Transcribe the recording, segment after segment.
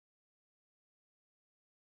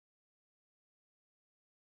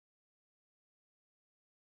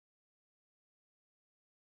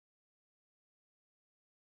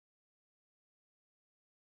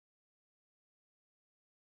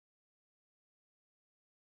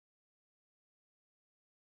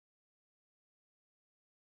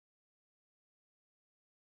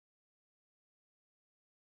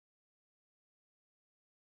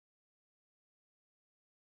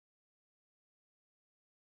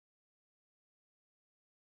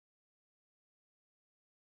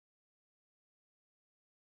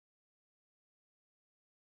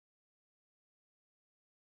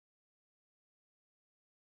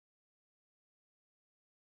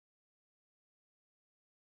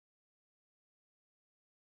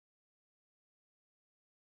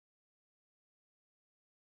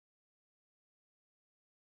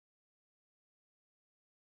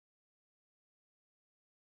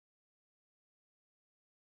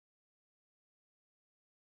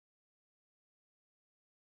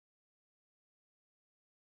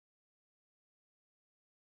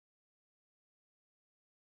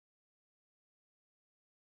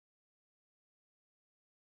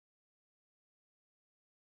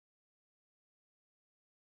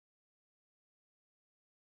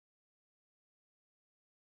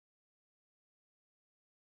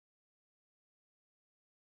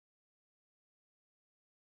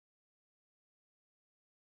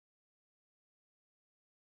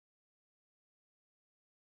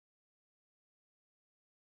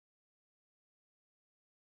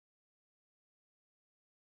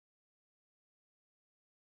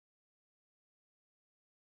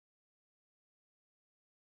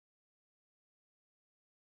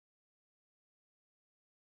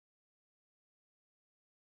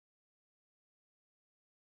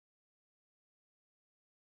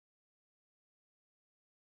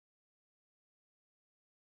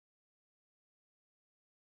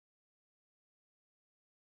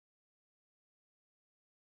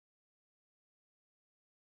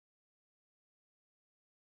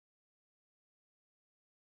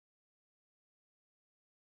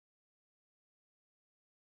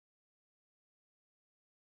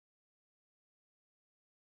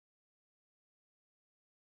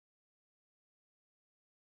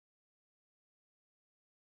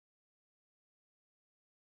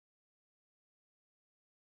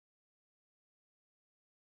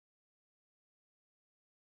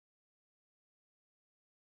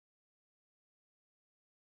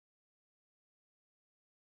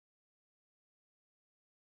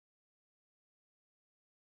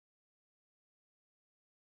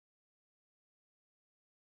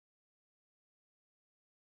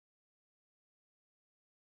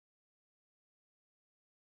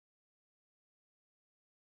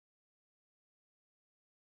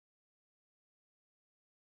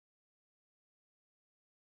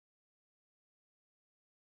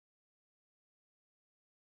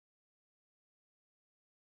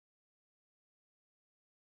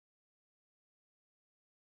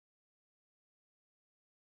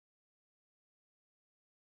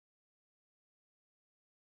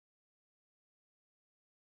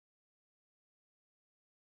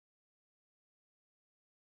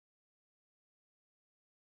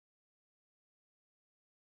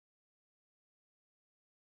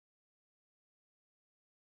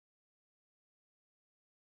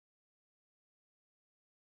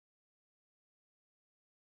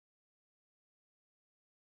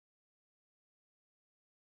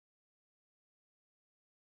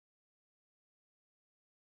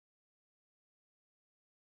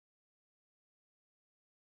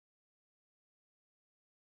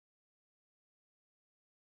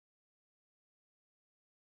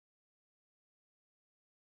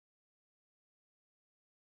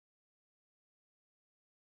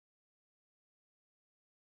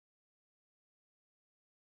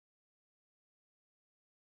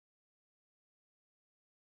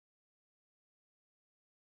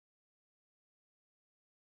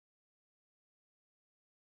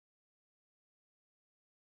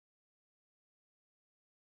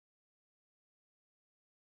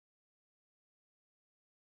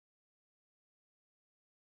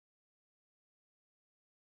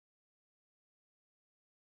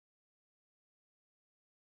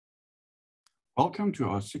Welcome to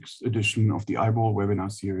our sixth edition of the eyeball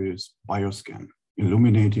webinar series, BioScan,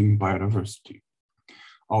 Illuminating Biodiversity.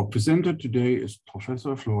 Our presenter today is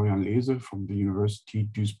Professor Florian Leese from the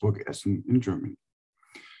Universität Duisburg-Essen in Germany.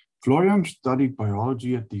 Florian studied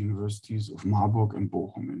biology at the universities of Marburg and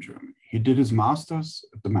Bochum in Germany. He did his master's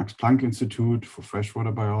at the Max Planck Institute for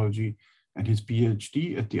Freshwater Biology and his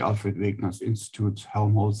PhD at the Alfred Wegener Institute's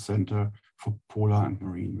Helmholtz Center for Polar and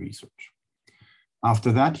Marine Research.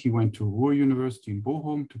 After that, he went to Ruhr University in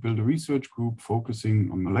Bochum to build a research group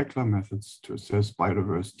focusing on molecular methods to assess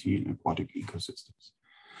biodiversity in aquatic ecosystems.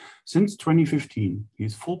 Since 2015, he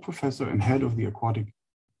is full professor and head of the Aquatic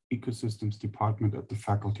Ecosystems Department at the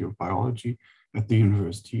Faculty of Biology at the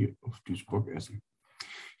University of Duisburg-Essen.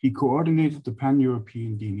 He coordinated the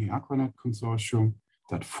pan-European DNAqua-Net Consortium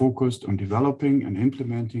that focused on developing and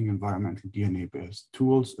implementing environmental DNA-based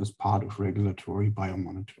tools as part of regulatory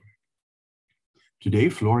biomonitoring. Today,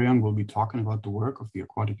 Florian will be talking about the work of the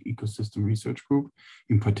Aquatic Ecosystem Research Group,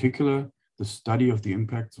 in particular, the study of the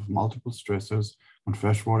impacts of multiple stressors on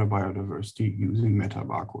freshwater biodiversity using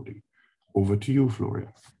metabarcoding. Over to you,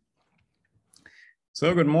 Florian.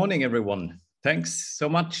 So good morning, everyone. Thanks so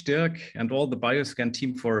much, Dirk, and all the BioScan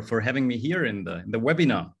team for having me here in the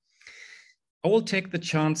webinar. I will take the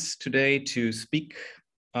chance today to speak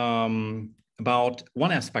about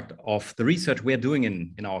one aspect of the research we're doing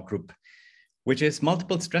in our group, which is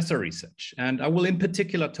multiple stressor research. And I will in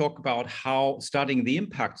particular talk about how studying the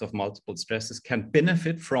impacts of multiple stresses can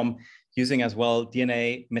benefit from using as well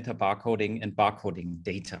DNA metabarcoding and barcoding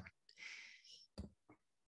data.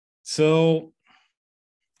 So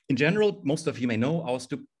in general, most of you may know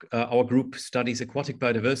our group studies aquatic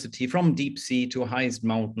biodiversity from deep sea to highest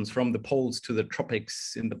mountains, from the poles to the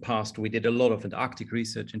tropics. In the past, we did a lot of Antarctic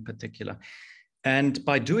research in particular. And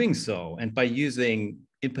by doing so, and by using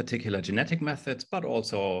in particular genetic methods, but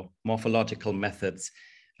also morphological methods,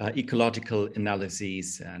 ecological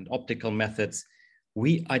analyses, and optical methods,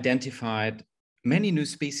 we identified many new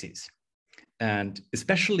species. And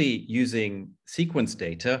especially using sequence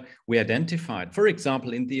data, we identified, for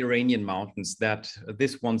example, in the Iranian mountains, that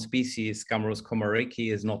this one species, Gammarus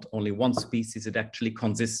komareki, is not only one species, it actually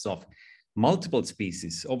consists of multiple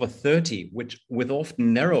species, over 30, which with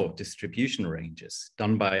often narrow distribution ranges,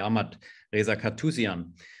 done by Ahmad Reza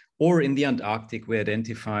Khatouzian. Or in the Antarctic, we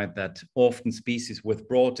identified that often species with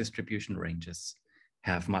broad distribution ranges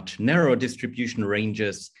have much narrower distribution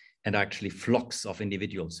ranges and actually flocks of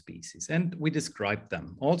individual species. And we described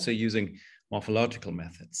them also using morphological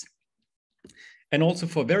methods. And also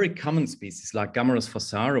for very common species like Gammarus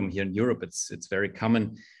fossarum here in Europe, it's very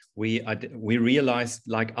common. We realized,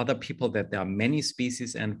 like other people, that there are many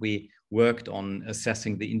species, and we worked on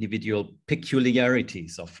assessing the individual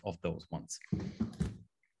peculiarities of those ones.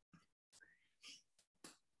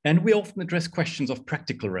 And we often address questions of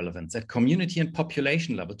practical relevance at community and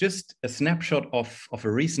population level. Just a snapshot of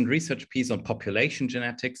a recent research piece on population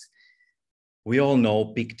genetics. We all know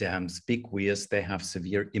big dams, big weirs, they have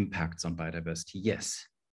severe impacts on biodiversity, yes.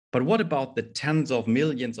 But what about the tens of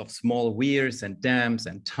millions of small weirs and dams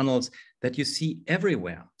and tunnels that you see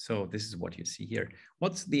everywhere? So this is what you see here.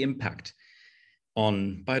 What's the impact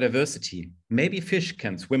on biodiversity? Maybe fish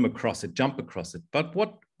can swim across it, jump across it, but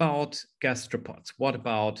what about gastropods? What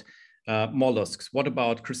about mollusks? What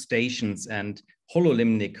about crustaceans and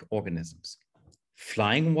hololimnic organisms?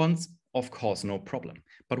 Flying ones, of course, no problem.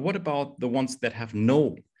 But what about the ones that have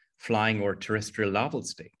no flying or terrestrial larval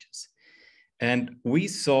stages? And we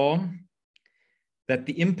saw that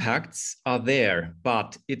the impacts are there,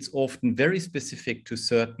 but it's often very specific to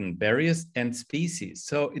certain barriers and species.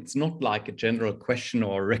 So it's not like a general question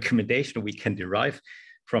or recommendation we can derive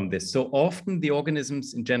from this. So often the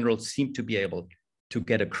organisms in general seem to be able to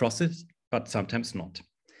get across it, but sometimes not.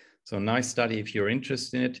 So nice study if you're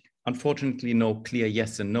interested in it. Unfortunately, no clear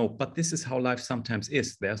yes and no, but this is how life sometimes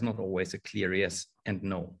is. There's not always a clear yes and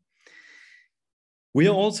no. We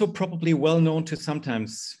are also probably well known to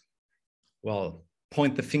sometimes, well,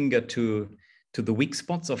 point the finger to the weak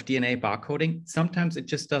spots of DNA barcoding. Sometimes it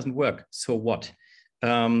just doesn't work. So what?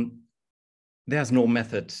 There's no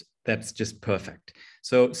method that's just perfect.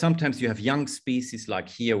 So sometimes you have young species like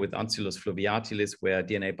here with Ancylus fluviatilis, where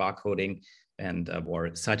DNA barcoding and or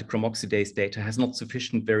cytochrome oxidase data has not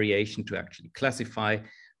sufficient variation to actually classify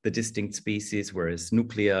the distinct species, whereas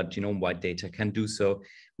nuclear genome-wide data can do so.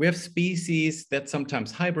 We have species that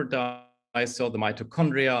sometimes hybridize, so the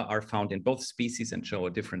mitochondria are found in both species and show a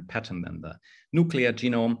different pattern than the nuclear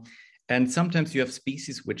genome. And sometimes you have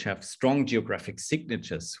species which have strong geographic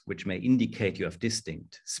signatures, which may indicate you have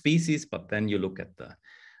distinct species, but then you look at the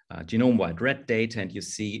genome-wide red data, and you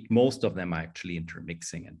see most of them are actually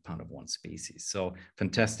intermixing in part of one species. So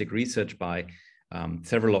fantastic research by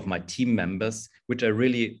several of my team members, which I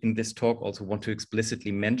really in this talk also want to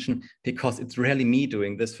explicitly mention, because it's rarely me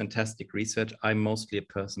doing this fantastic research. I'm mostly a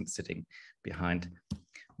person sitting behind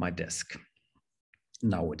my desk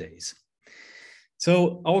nowadays.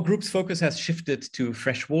 So our group's focus has shifted to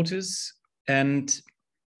freshwaters, and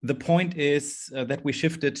the point is that we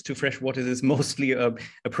shifted to freshwaters is mostly a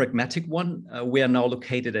pragmatic one. We are now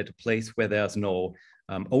located at a place where there's no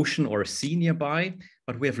ocean or a sea nearby,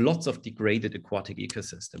 but we have lots of degraded aquatic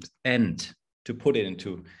ecosystems. And to put it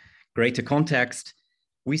into greater context,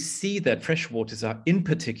 we see that freshwaters are in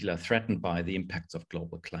particular threatened by the impacts of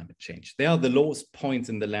global climate change. They are the lowest points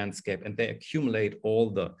in the landscape, and they accumulate all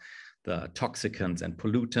the toxicants and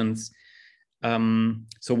pollutants.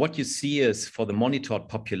 So what you see is for the monitored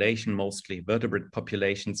population, mostly vertebrate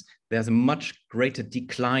populations, there's a much greater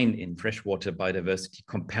decline in freshwater biodiversity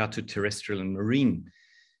compared to terrestrial and marine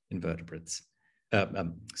invertebrates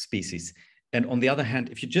species. And on the other hand,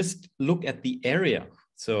 if you just look at the area,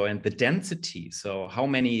 so and the density, so how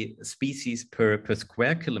many species per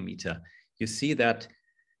square kilometer, you see that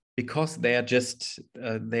because they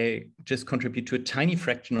just contribute to a tiny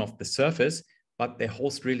fraction of the surface, but they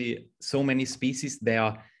host really so many species. They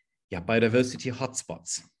are biodiversity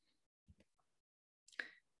hotspots.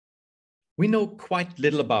 We know quite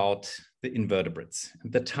little about the invertebrates.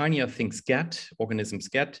 The tinier organisms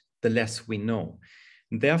get, the less we know.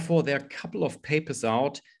 And therefore, there are a couple of papers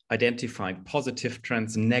out identifying positive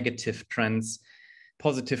trends, negative trends,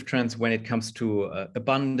 positive trends when it comes to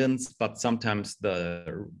abundance, but sometimes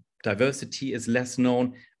the diversity is less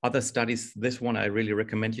known. Other studies, this one, I really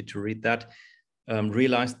recommend you to read that,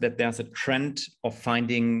 realized that there's a trend of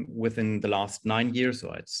finding within the last 9 years,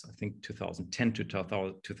 so it's, I think, 2010 to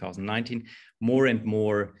 2019, more and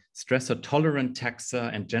more stressor-tolerant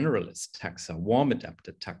taxa and generalist taxa,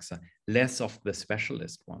 warm-adapted taxa, less of the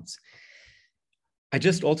specialist ones. I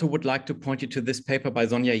just also would like to point you to this paper by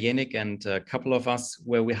Sonja Jenik and a couple of us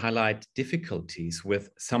where we highlight difficulties with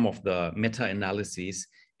some of the meta-analyses.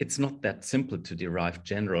 It's not that simple to derive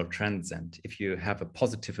general trends. And if you have a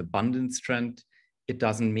positive abundance trend, it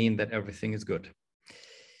doesn't mean that everything is good,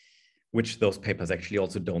 which those papers actually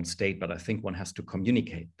also don't state, but I think one has to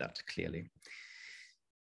communicate that clearly.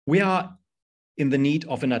 We are in the need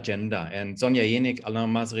of an agenda, and Sonja Jenik, Alain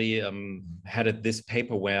Masri headed this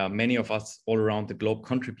paper where many of us all around the globe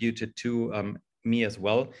contributed to, me as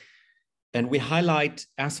well. And we highlight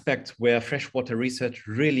aspects where freshwater research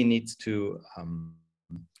really needs to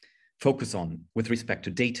focus on with respect to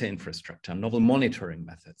data infrastructure, novel monitoring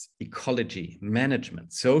methods, ecology,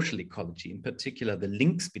 management, social ecology. In particular, the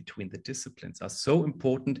links between the disciplines are so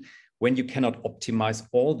important when you cannot optimize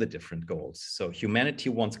all the different goals. So humanity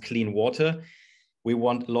wants clean water. We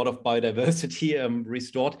want a lot of biodiversity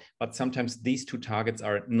restored, but sometimes these two targets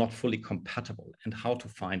are not fully compatible, and how to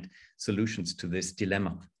find solutions to this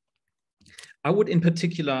dilemma. I would in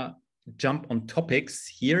particular jump on topics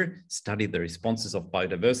here, study the responses of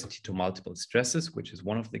biodiversity to multiple stresses, which is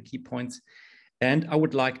one of the key points. And I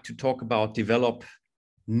would like to talk about develop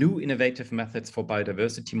new innovative methods for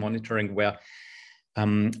biodiversity monitoring where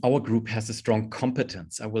our group has a strong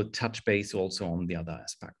competence. I will touch base also on the other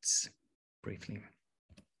aspects briefly.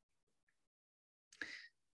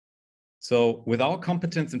 So with our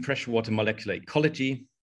competence in freshwater molecular ecology,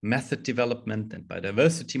 method development, and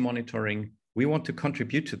biodiversity monitoring, we want to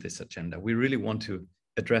contribute to this agenda. We really want to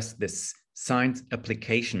address this science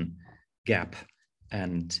application gap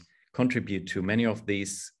and contribute to many of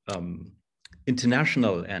these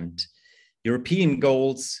international and European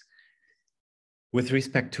goals with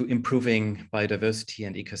respect to improving biodiversity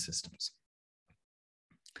and ecosystems.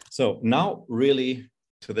 So now really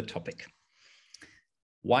to the topic.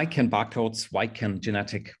 Why can barcodes, why can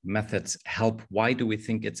genetic methods help? Why do we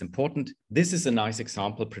think it's important? This is a nice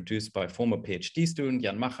example produced by a former PhD student,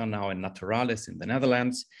 Jan Macher, now in Naturalis in the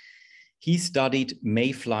Netherlands. He studied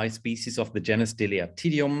mayfly species of the genus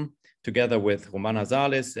Deleatidium together with Romana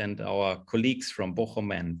Salis and our colleagues from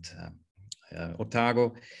Bochum and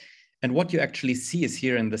Otago. And what you actually see is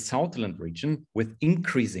here in the Southland region with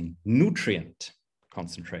increasing nutrient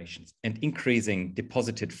concentrations and increasing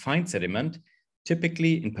deposited fine sediment,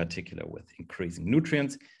 typically, in particular with increasing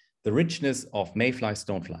nutrients, the richness of mayfly,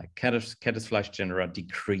 stonefly, caddisfly genera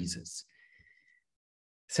decreases.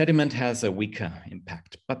 Sediment has a weaker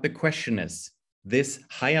impact, but the question is, this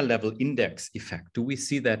higher level index effect, do we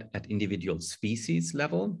see that at individual species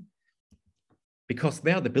level? Because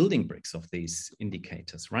they are the building bricks of these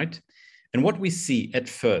indicators, right? And what we see at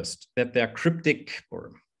first, that they're cryptic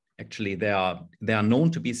or Actually, there are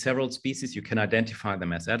known to be several species. You can identify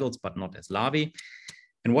them as adults, but not as larvae.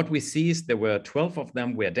 And what we see is there were 12 of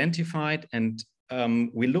them we identified, and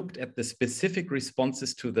we looked at the specific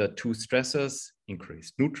responses to the two stressors,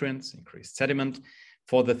 increased nutrients, increased sediment,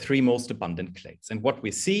 for the three most abundant clades. And what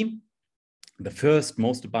we see, the first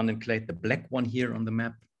most abundant clade, the black one here on the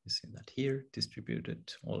map, you see that here,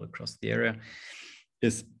 distributed all across the area,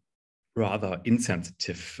 is rather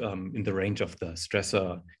insensitive in the range of the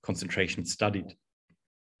stressor concentration studied.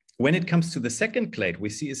 When it comes to the second clade, we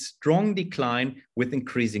see a strong decline with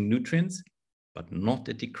increasing nutrients, but not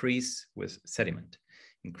a decrease with sediment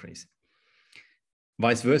increase.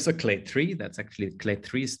 Vice versa, clade 3, that's actually clade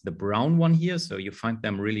 3 is the brown one here. So you find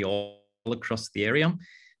them really all across the area,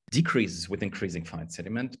 decreases with increasing fine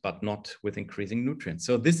sediment, but not with increasing nutrients.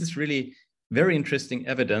 So this is really very interesting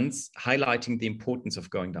evidence highlighting the importance of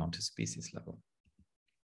going down to species level.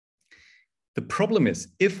 The problem is,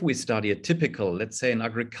 if we study a typical, let's say an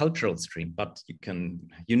agricultural stream, but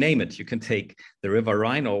you name it, you can take the River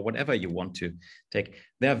Rhine or whatever you want to take,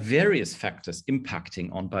 there are various factors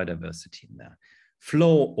impacting on biodiversity in there.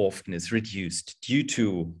 Flow often is reduced due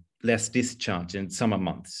to less discharge in summer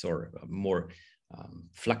months or more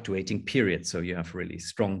fluctuating periods. So you have really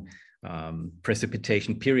strong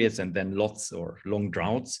precipitation periods and then lots or long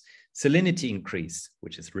droughts. Salinity increase,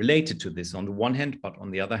 which is related to this on the one hand, but on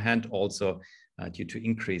the other hand, also due to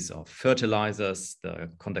increase of fertilizers, the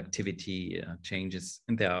conductivity changes,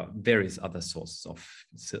 and there are various other sources of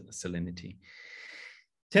salinity.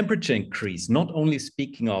 Temperature increase, not only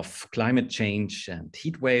speaking of climate change and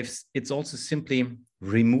heat waves, it's also simply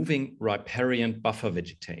removing riparian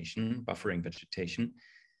buffering vegetation,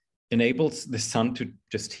 enables the sun to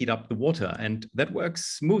just heat up the water, and that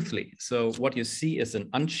works smoothly. So what you see is an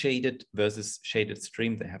unshaded versus shaded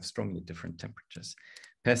stream. They have strongly different temperatures.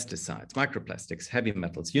 Pesticides, microplastics, heavy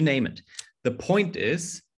metals, you name it. The point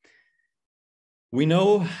is, we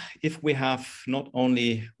know if we have not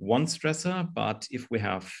only one stressor, but if we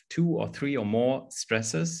have 2 or 3 or more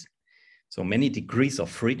stressors, so many degrees of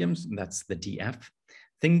freedoms, and that's the DF,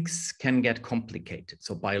 things can get complicated.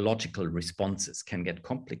 So biological responses can get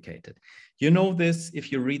complicated. You know this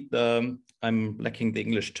if you read I'm lacking the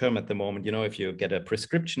English term at the moment, you know, if you get a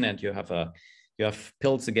prescription and you have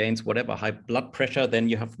pills against whatever high blood pressure, then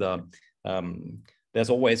you have there's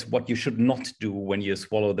always what you should not do when you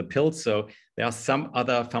swallow the pill. So there are some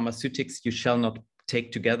other pharmaceutics you shall not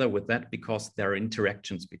take together with that because there are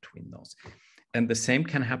interactions between those. And the same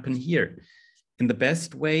can happen here. In the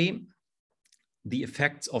best way, the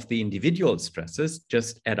effects of the individual stresses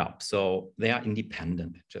just add up. So they are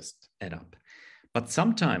independent, just add up. But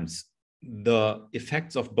sometimes the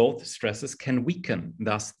effects of both stresses can weaken.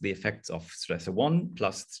 Thus, the effects of stressor 1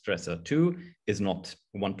 plus stressor 2 is not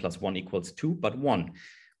 1 plus 1 equals 2, but 1.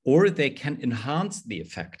 Or they can enhance the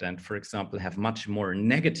effect and, for example, have much more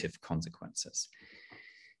negative consequences.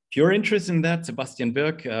 If you're interested in that, Sebastian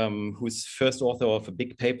Birk, who's first author of a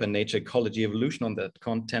big paper in Nature Ecology Evolution on that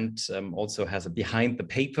content, also has a behind the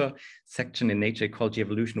paper section in Nature Ecology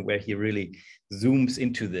Evolution where he really zooms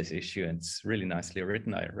into this issue, and it's really nicely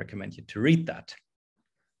written. I recommend you to read that.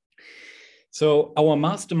 So our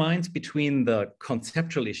masterminds between the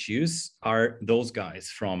conceptual issues are those guys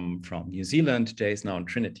from New Zealand. Jay is now in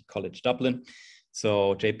Trinity College Dublin.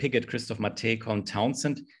 So Jay Piggott, Christoph Maté, Colin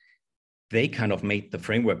Townsend, they kind of made the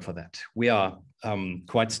framework for that. We are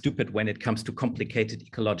quite stupid when it comes to complicated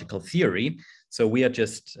ecological theory. So we are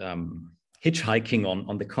just hitchhiking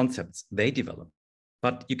on the concepts they develop.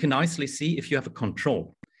 But you can nicely see if you have a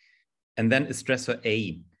control and then a stressor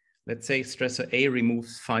A. Let's say stressor A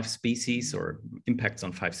removes 5 species or impacts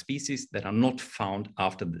on 5 species that are not found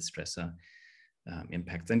after the stressor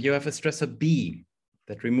impacts. And you have a stressor B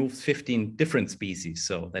that removes 15 different species,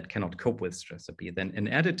 so that cannot cope with stressor B. Then an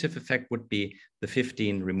additive effect would be the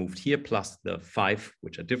 15 removed here plus the 5,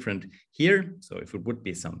 which are different here. So if it would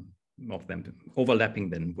be some of them overlapping,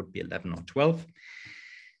 then it would be 11 or 12.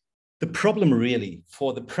 The problem really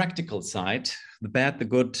for the practical side, the bad, the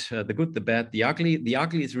good, the bad, the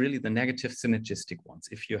ugly is really the negative synergistic ones.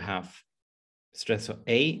 If you have stressor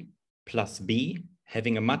A plus B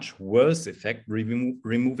having a much worse effect,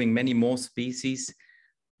 removing many more species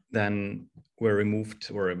than were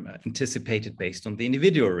removed or anticipated based on the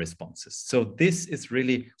individual responses. So this is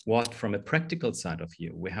really what, from a practical side of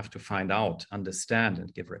view, we have to find out, understand,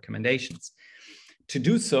 and give recommendations. To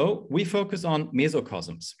do so, we focus on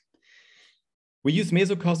mesocosms. We use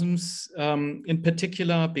mesocosms in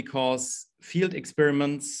particular because field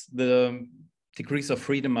experiments, the degrees of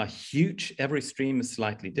freedom are huge. Every stream is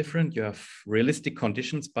slightly different. You have realistic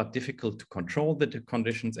conditions, but difficult to control the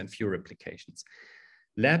conditions and few replications.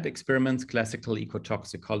 Lab experiments, classical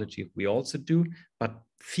ecotoxicology, we also do, but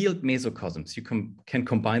field mesocosms, you can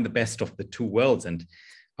combine the best of the two worlds. And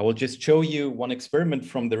I will just show you one experiment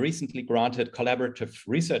from the recently granted Collaborative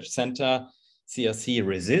Research Center, CRC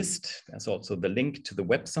Resist. There's also the link to the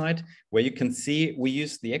website where you can see we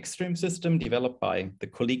use the Xstream system developed by the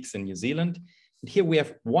colleagues in New Zealand. And here we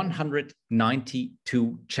have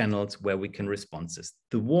 192 channels where we can responses.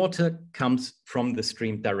 The water comes from the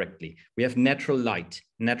stream directly. We have natural light,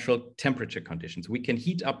 natural temperature conditions. We can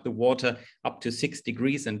heat up the water up to 6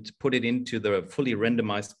 degrees and put it into the fully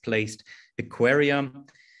randomized placed aquarium.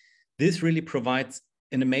 This really provides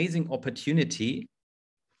an amazing opportunity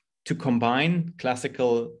to combine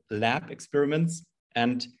classical lab experiments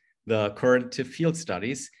and the correlative field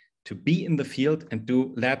studies to be in the field and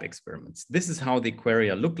do lab experiments. This is how the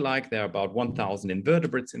aquaria look like. There are about 1,000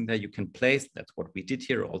 invertebrates in there you can place. That's what we did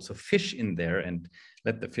here. Also fish in there and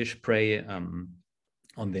let the fish prey on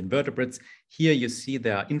the invertebrates. Here you see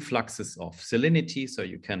there are influxes of salinity. So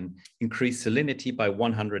you can increase salinity by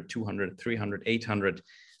 100, 200, 300, 800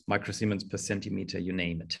 microsiemens per centimeter, you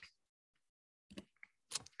name it.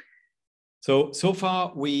 So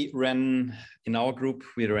far we ran, in our group,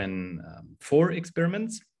 we ran 4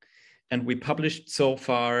 experiments. And we published so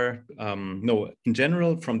far, in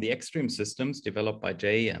general, from the Xstream systems developed by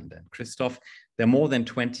Jay and Christoph, there are more than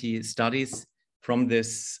 20 studies from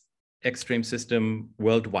this Xstream system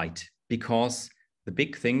worldwide, because the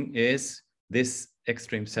big thing is this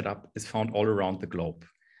Xstream setup is found all around the globe.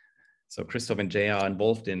 So Christoph and Jay are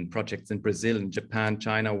involved in projects in Brazil, in Japan,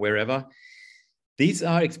 China, wherever. These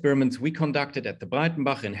are experiments we conducted at the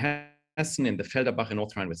Breitenbach in Hessen, in the Felderbach in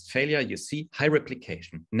North Rhine-Westphalia. You see high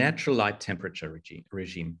replication, natural light temperature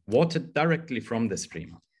regime, water directly from the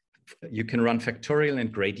stream. You can run factorial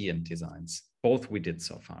and gradient designs. Both we did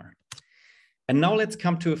so far. And now let's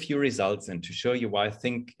come to a few results and to show you why I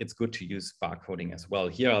think it's good to use barcoding as well.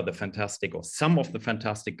 Here are the fantastic, or some of the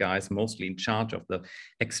fantastic guys, mostly in charge of the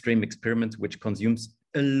Xstream experiments, which consumes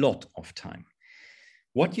a lot of time.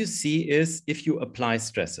 What you see is if you apply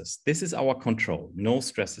stresses, this is our control, no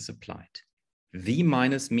stresses applied. V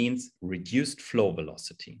minus means reduced flow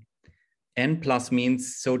velocity. N plus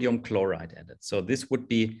means sodium chloride added. So this would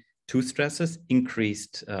be 2 stresses,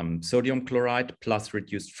 increased sodium chloride plus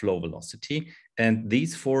reduced flow velocity. And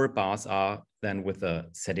these 4 bars are then with a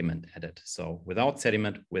sediment added. So without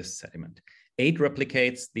sediment, with sediment. 8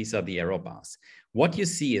 replicates, these are the error bars. What you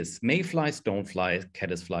see is mayflies don't fly,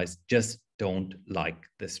 caddisflies just don't like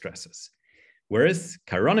the stresses. Whereas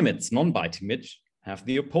chironomids, non-bitimid, have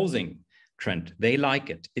the opposing trend. They like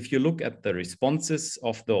it. If you look at the responses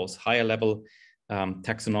of those higher level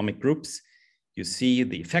taxonomic groups, you see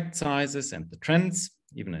the effect sizes and the trends,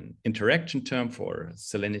 even an interaction term for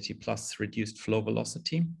salinity plus reduced flow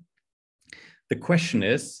velocity. The question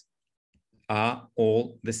is, are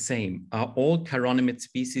all the same? Are all chironomid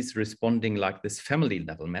species responding like this family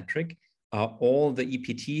level metric? Are all the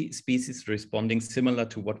EPT species responding similar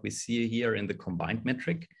to what we see here in the combined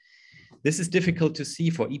metric? This is difficult to see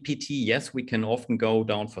for EPT. Yes, we can often go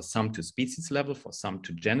down for some to species level, for some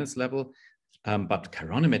to genus level, but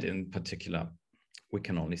chironomid in particular, we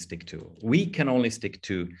can only stick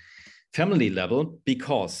to family level,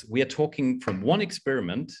 because we are talking from one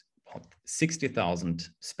experiment of 60,000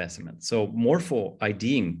 specimens. So morpho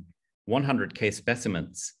IDing 100K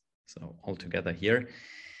specimens, so altogether here,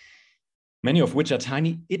 many of which are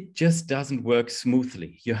tiny, it just doesn't work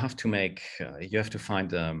smoothly. You have to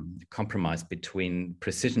find a compromise between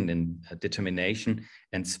precision in determination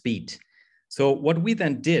and speed. So what we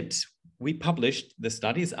then did, we published the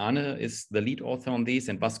studies. Arne is the lead author on these,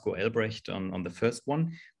 and Vasco Elbrecht on the first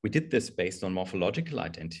one. We did this based on morphological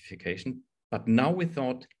identification, but now we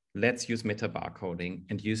thought, let's use metabarcoding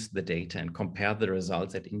and use the data and compare the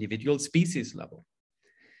results at individual species level.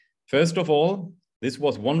 First of all, this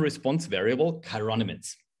was one response variable,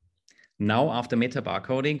 chironomids. Now, after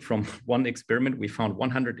metabarcoding from one experiment, we found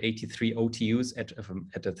 183 OTUs at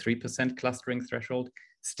a 3% clustering threshold,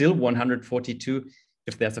 still 142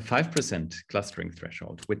 if there's a 5% clustering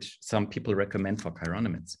threshold, which some people recommend for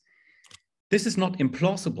chironomids. This is not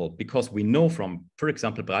implausible, because we know from, for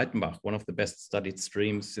example, Breitenbach, one of the best studied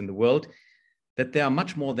streams in the world, that there are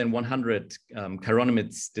much more than 100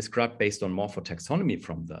 chironomids described based on morphotaxonomy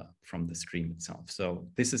from the stream itself. So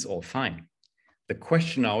this is all fine. The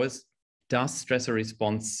question now is, does stressor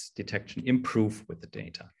response detection improve with the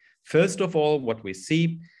data? First of all, what we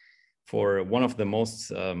see for one of the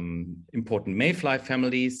most important mayfly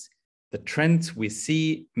families, the trends we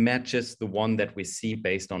see matches the one that we see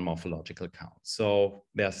based on morphological count. So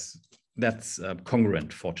that's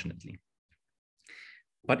congruent, fortunately.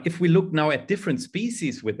 But if we look now at different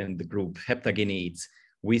species within the group, heptageneids,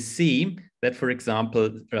 we see that, for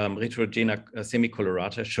example, Retrogena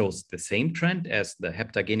semicolorata shows the same trend as the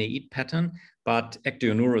heptageneid pattern, but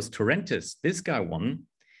Ecdioneurus torrentis, this guy one,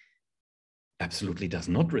 absolutely does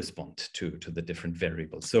not respond to the different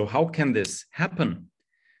variables. So how can this happen?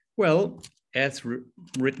 Well, as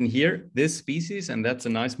written here, this species, and that's a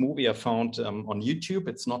nice movie I found on YouTube,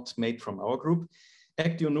 it's not made from our group,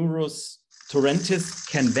 Ecdioneurus torrentis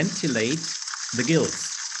can ventilate the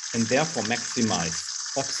gills and therefore maximize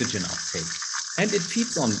oxygen uptake. And it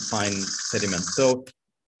feeds on fine sediment. So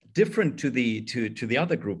different to the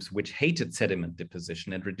other groups which hated sediment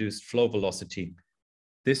deposition and reduced flow velocity,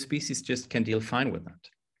 this species just can deal fine with that.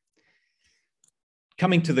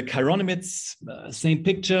 Coming to the chironomids, same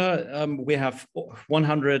picture. We have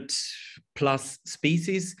 100 plus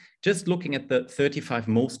species. Just looking at the 35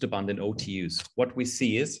 most abundant OTUs, what we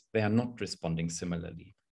see is they are not responding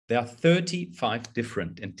similarly. There are 35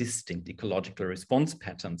 different and distinct ecological response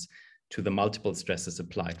patterns to the multiple stresses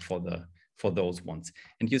applied for those ones.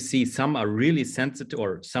 And you see some are really sensitive,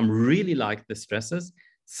 or some really like the stresses.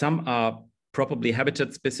 Some are probably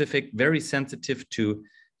habitat specific, very sensitive to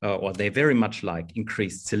or they very much like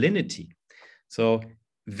increased salinity. So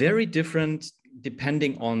very different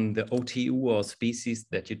depending on the OTU or species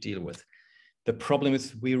that you deal with. The problem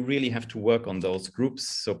is we really have to work on those groups.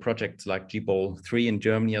 So projects like GBOL3 in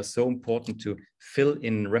Germany are so important to fill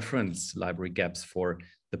in reference library gaps for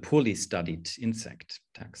the poorly studied insect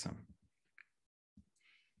taxa.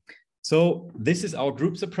 So this is our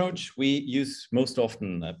group's approach. We use most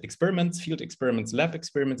often experiments, field experiments, lab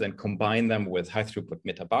experiments, and combine them with high throughput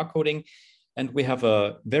metabarcoding. And we have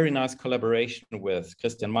a very nice collaboration with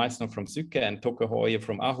Christian Meissner from Syke and Toke Hoye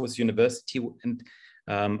from Aarhus University and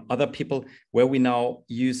other people, where we now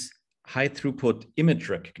use high throughput image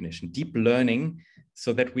recognition, deep learning,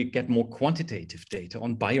 so that we get more quantitative data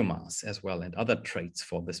on biomass as well and other traits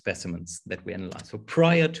for the specimens that we analyze. So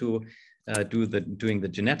prior to doing the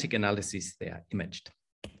genetic analysis, they are imaged.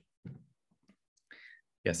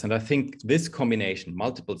 Yes, and I think this combination,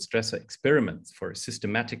 multiple stressor experiments for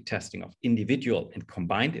systematic testing of individual and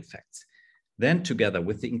combined effects, then together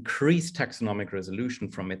with the increased taxonomic resolution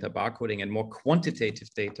from metabarcoding and more quantitative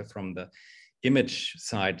data from the image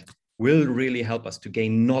side, will really help us to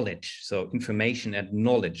gain knowledge. So information and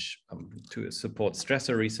knowledge to support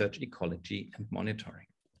stressor research, ecology, and monitoring.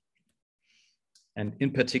 And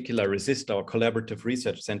in particular, RESIST, our collaborative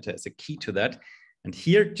research center, is a key to that. And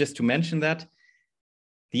here, just to mention that,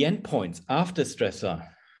 the endpoints after stressor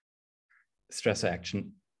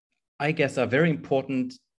action, I guess, are very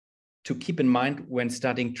important to keep in mind when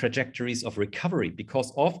studying trajectories of recovery,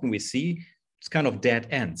 because often we see it's kind of dead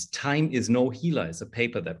ends. Time is no healer is a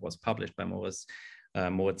paper that was published by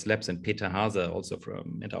Moritz Leps and Peter Hase, also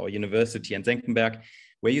at our university in Senckenberg,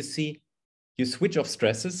 where you see you switch off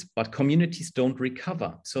stresses, but communities don't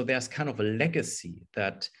recover. So there's kind of a legacy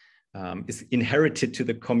that is inherited to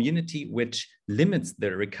the community, which limits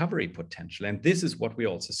the recovery potential. And this is what we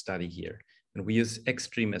also study here. And we use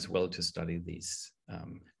Extreme as well to study these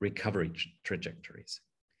recovery trajectories.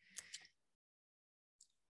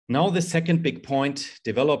 Now, the second big point,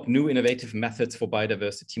 develop new innovative methods for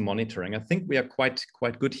biodiversity monitoring. I think we are quite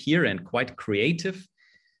good here and quite creative.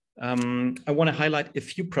 I want to highlight a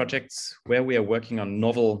few projects where we are working on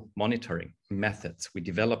novel monitoring methods. We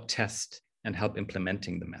develop, test, and help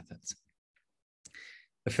implementing the methods.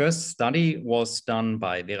 The first study was done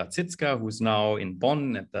by Vera Zitzka, who's now in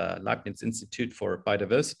Bonn at the Leibniz Institute for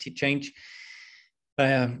Biodiversity Change.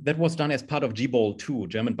 That was done as part of GBOL2,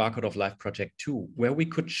 German Barcode of Life Project 2, where we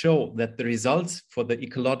could show that the results for the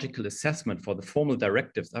ecological assessment for the formal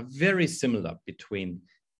directives are very similar between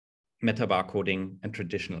metabarcoding and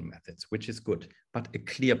traditional methods, which is good. But a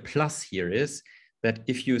clear plus here is that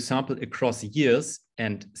if you sample across years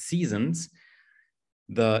and seasons,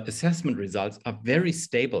 the assessment results are very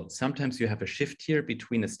stable. Sometimes you have a shift here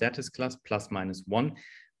between a status class ±1,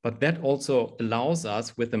 but that also allows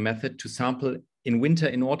us with the method to sample in winter,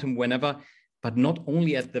 in autumn, whenever, but not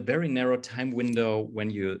only at the very narrow time window when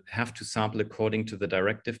you have to sample according to the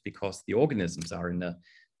directive because the organisms are in a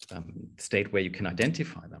state where you can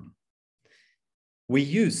identify them. We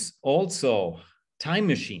use also time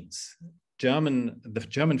machines. The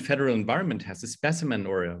German federal environment has a specimen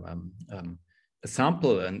or a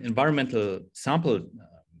sample, an environmental sample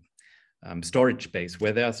storage base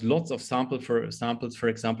where there's lots of samples, for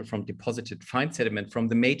example, from deposited fine sediment from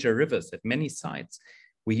the major rivers at many sites.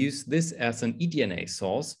 We use this as an eDNA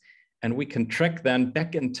source, And we can track then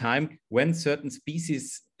back in time when certain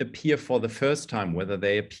species appear for the first time, whether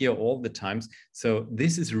they appear all the times. So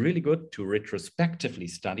this is really good to retrospectively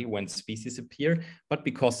study when species appear, but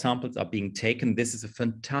because samples are being taken, this is a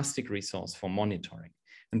fantastic resource for monitoring.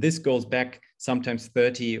 And this goes back sometimes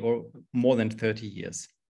 30 or more than 30 years.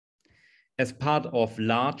 As part of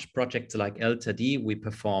large projects like LTD, we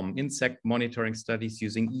perform insect monitoring studies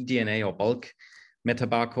using eDNA or bulk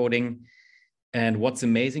metabarcoding. And what's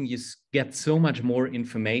amazing, you get so much more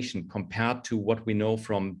information compared to what we know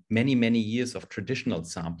from many, many years of traditional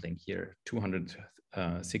sampling here,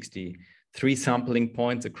 263 sampling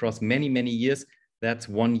points across many, many years. That's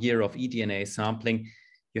 1 year of eDNA sampling.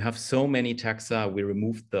 You have so many taxa, we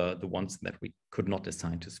removed the ones that we could not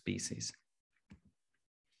assign to species.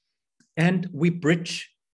 And we bridge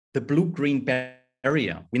the blue-green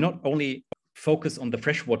barrier. We not only focus on the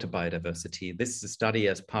freshwater biodiversity. This is a study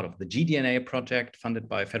as part of the GDNA project funded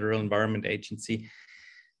by Federal Environment Agency.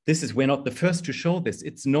 We're not the first to show this.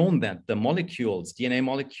 It's known that the molecules, DNA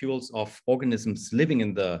molecules of organisms living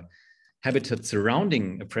in the habitat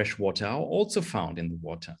surrounding freshwater are also found in the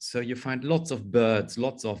water. So you find lots of birds,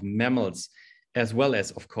 lots of mammals, as well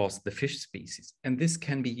as, of course, the fish species. And this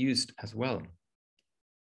can be used as well.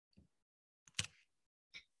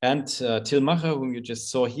 And Till Macher, whom you just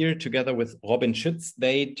saw here, together with Robin Schütz,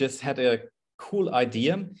 they just had a cool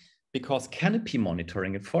idea, because canopy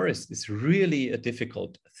monitoring in forests is really a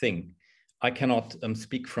difficult thing. I cannot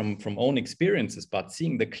speak from own experiences, but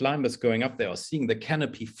seeing the climbers going up there or seeing the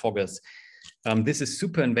canopy foggers, this is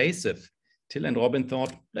super invasive. Till and Robin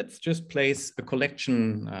thought, let's just place a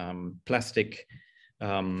collection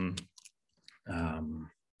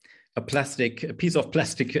a piece of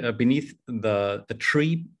plastic beneath the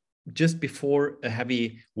tree just before a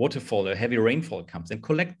heavy waterfall, a heavy rainfall comes, and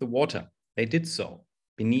collect the water. They did so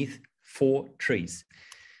beneath 4 trees.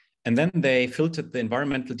 And then they filtered the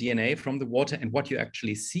environmental DNA from the water. And what you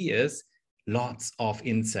actually see is lots of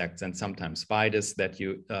insects and sometimes spiders that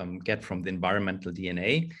you get from the environmental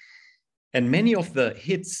DNA. And many of the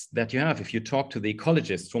hits that you have, if you talk to the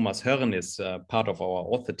ecologist, Thomas Hörren is part of our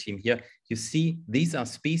author team here, you see these are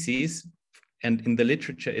species, and in the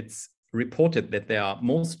literature it's reported that they are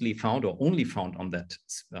mostly found or only found on that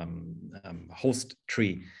host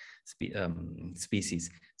tree species.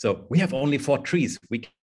 So we have only 4 trees. We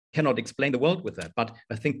cannot explain the world with that, but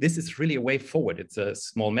I think this is really a way forward. It's a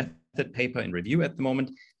small method paper in review at the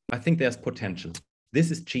moment. I think there's potential.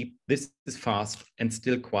 This is cheap, this is fast, and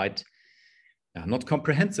still quite not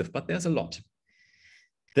comprehensive, but there's a lot.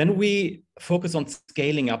 Then we focus on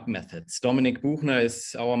scaling up methods. Dominik Buchner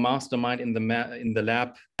is our mastermind in the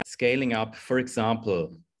lab, scaling up, for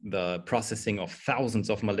example, the processing of thousands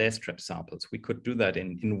of malaise trap samples. We could do that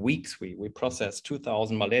in weeks. We processed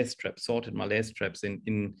 2,000 malaise traps, sorted malaise traps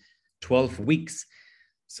in 12 weeks.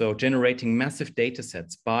 So generating massive data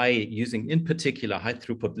sets by using, in particular, high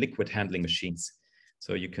throughput liquid handling machines.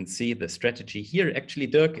 So you can see the strategy here. Actually,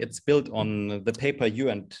 Dirk, it's built on the paper you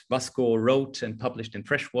and Vasco wrote and published in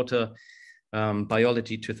Freshwater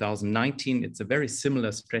Biology 2019. It's a very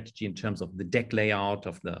similar strategy in terms of the deck layout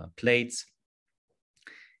of the plates.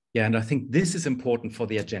 Yeah, and I think this is important for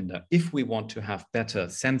the agenda. If we want to have better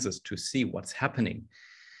sensors to see what's happening,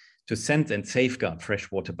 to sense and safeguard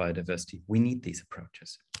freshwater biodiversity, we need these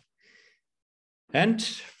approaches. And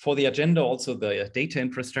for the agenda, also the data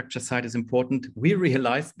infrastructure side is important. We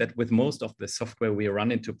realized that with most of the software, we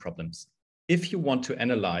run into problems. If you want to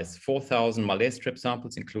analyze 4,000 malaise trap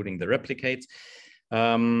samples, including the replicates,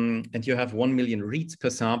 and you have 1 million reads per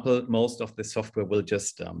sample, most of the software will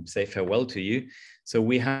just say farewell to you. So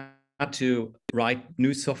we had to write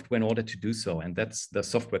new software in order to do so. And that's the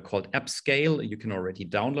software called AppScale. You can already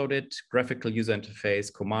download it, graphical user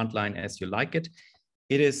interface, command line as you like it.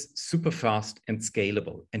 It is super fast and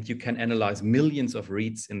scalable, and you can analyze millions of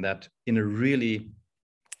reads in that in a really,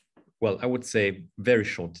 well, I would say very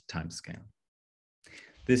short time scale.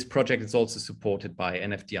 This project is also supported by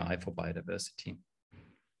NFDI for biodiversity,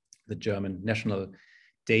 the German National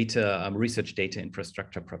Research Data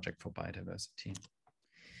Infrastructure Project for Biodiversity.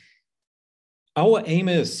 Our aim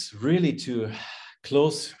is really to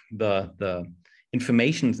close the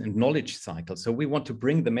information and knowledge cycle. So we want to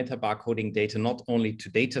bring the metabarcoding data not only to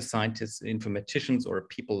data scientists, informaticians, or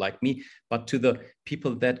people like me, but to the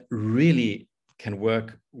people that really can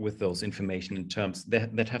work with those information in terms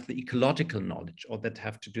that have the ecological knowledge or that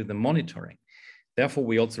have to do the monitoring. Therefore,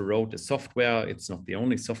 we also wrote a software. It's not the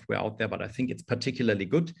only software out there, but I think it's particularly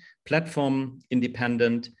good. Platform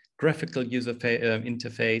independent, graphical user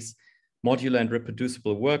interface, modular and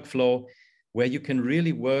reproducible workflow, where you can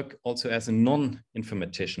really work also as a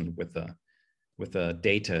non-informatician with the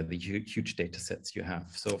data, the huge data sets you have.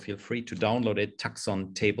 So feel free to download it.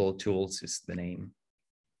 Taxon Table Tools is the name.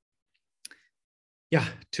 Yeah,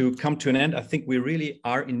 to come to an end, I think we really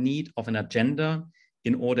are in need of an agenda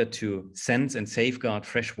in order to sense and safeguard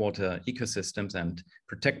freshwater ecosystems and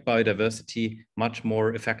protect biodiversity much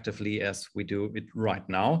more effectively as we do it right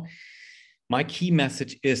now. My key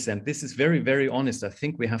message is, and this is very, very honest, I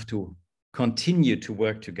think we have to continue to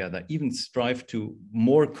work together, even strive to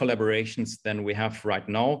more collaborations than we have right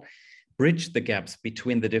now, bridge the gaps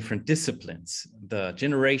between the different disciplines, the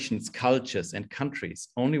generations, cultures, and countries.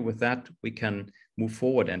 Only with that, we can move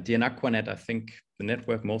forward. And DNAqua-Net, I think the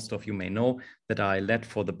network most of you may know that I led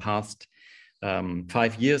for the past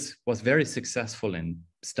 5 years, was very successful in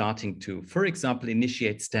starting to, for example,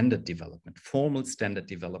 initiate standard development, formal standard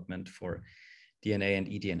development for DNA and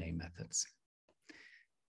eDNA methods.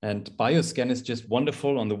 And BioScan is just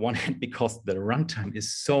wonderful on the one hand because the runtime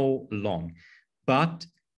is so long, but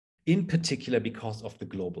in particular because of the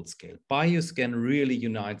global scale. BioScan really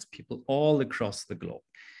unites people all across the globe.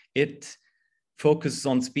 It focuses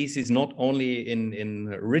on species not only in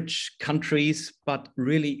rich countries, but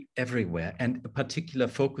really everywhere, and a particular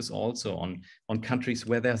focus also on countries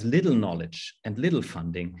where there's little knowledge and little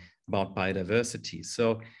funding about biodiversity.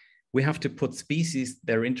 So we have to put species,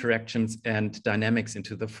 their interactions and dynamics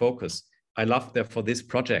into the focus. I love therefore this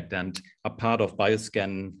project and a part of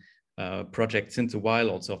BioScan project since a while,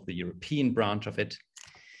 also of the European branch of it.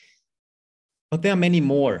 But there are many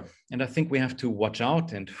more, and I think we have to watch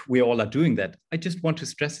out, and we all are doing that. I just want to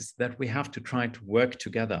stress is that we have to try to work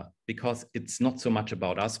together because it's not so much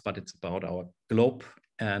about us, but it's about our globe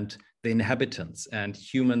and the inhabitants, and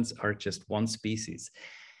humans are just one species.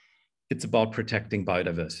 It's about protecting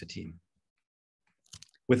biodiversity.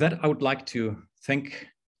 With that, I would like to thank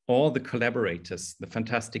all the collaborators, the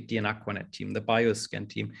fantastic DNAqua-Net team, the BioScan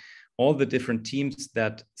team, all the different teams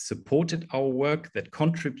that supported our work, that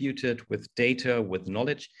contributed with data, with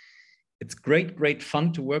knowledge. It's great, great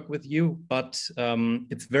fun to work with you, but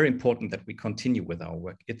it's very important that we continue with our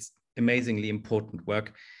work. It's amazingly important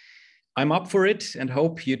work. I'm up for it and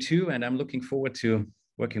hope you too, and I'm looking forward to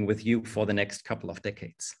working with you for the next couple of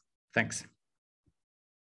decades. Thanks.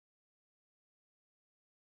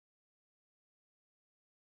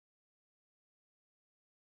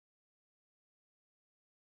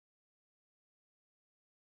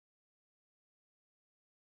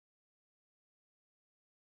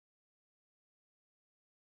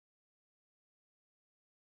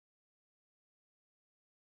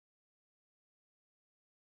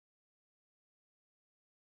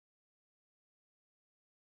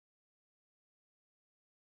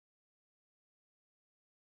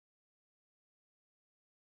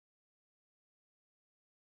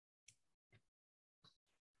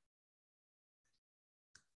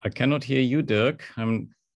 I cannot hear you, Dirk. I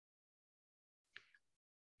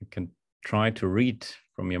can try to read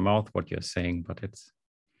from your mouth what you're saying, but it's...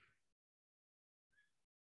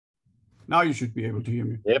 Now you should be able to hear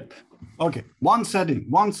me. Yep. Okay, one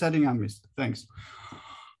setting I missed. Thanks.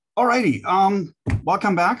 Alrighty,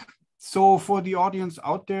 welcome back. So for the audience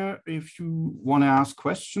out there, if you want to ask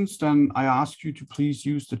questions, then I ask you to please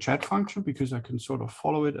use the chat function because I can sort of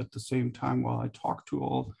follow it at the same time while I talk to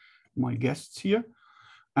all my guests here.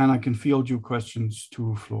 And I can field your questions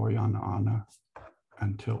to Florian, Arne,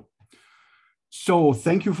 and Till. So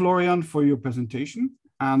thank you, Florian, for your presentation.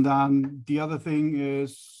 And then the other thing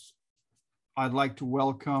is I'd like to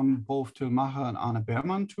welcome both Till Macher and Arne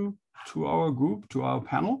Berman to our group, to our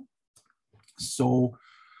panel. So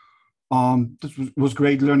this was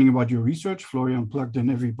great learning about your research. Florian plugged in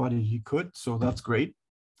everybody he could, so that's great.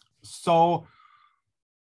 So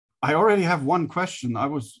I already have one question. I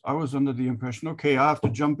was under the impression, okay, I have to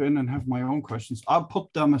jump in and have my own questions. I'll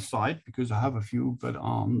put them aside because I have a few, but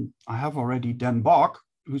I have already Dan Bach,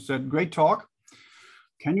 who said, great talk.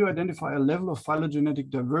 Can you identify a level of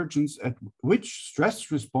phylogenetic divergence at which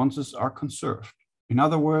stress responses are conserved? In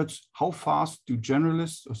other words, how fast do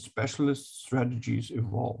generalist or specialist strategies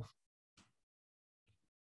evolve?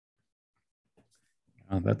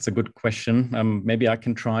 That's a good question. Maybe I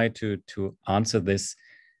can try to answer this.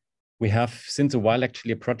 We have since a while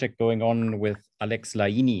actually a project going on with Alex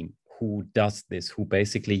Laini, who does this, who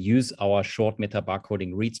basically use our short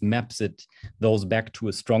metabarcoding reads, maps those back to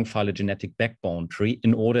a strong phylogenetic backbone tree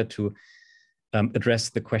in order to address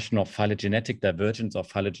the question of phylogenetic divergence or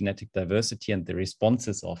phylogenetic diversity and the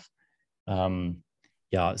responses of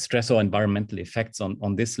stress or environmental effects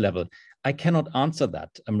on this level. I cannot answer that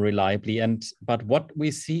reliably, but what we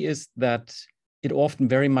see is that it often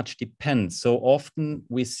very much depends. So often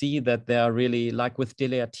we see that they are really, like with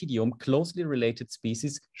Deleatidium, closely related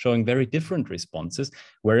species showing very different responses,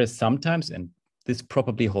 whereas sometimes, and this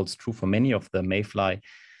probably holds true for many of the mayfly,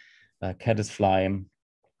 caddisfly,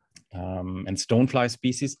 and stonefly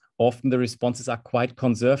species, often the responses are quite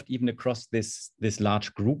conserved even across this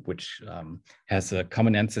large group, which has a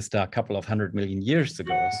common ancestor a couple of 100 million years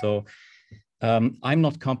ago. So I'm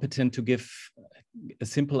not competent to give a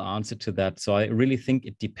simple answer to that. So I really think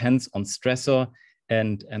it depends on stressor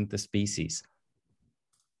and the species.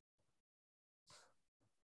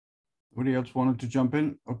 Anybody else wanted to jump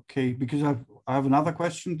in? Okay, because I have another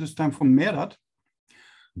question, this time from Merat,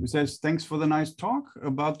 who says, thanks for the nice talk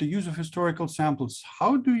about the use of historical samples.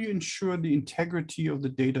 How do you ensure the integrity of the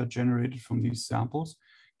data generated from these samples,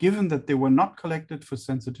 given that they were not collected for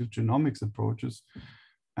sensitive genomics approaches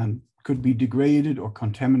and could be degraded or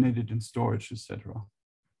contaminated in storage, etc.?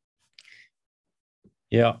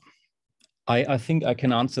 Yeah, I think I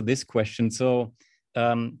can answer this question. So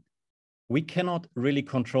we cannot really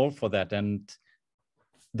control for that. And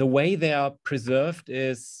the way they are preserved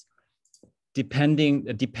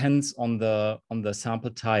depends on the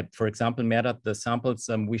sample type. For example, Merat, the samples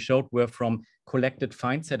we showed were from collected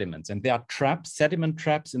fine sediments, and there are traps, sediment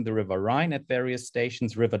traps in the River Rhine at various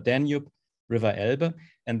stations, River Danube, River Elbe,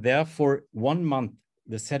 and therefore 1 month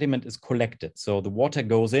the sediment is collected. So the water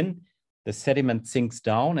goes in, the sediment sinks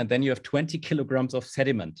down, and then you have 20 kilograms of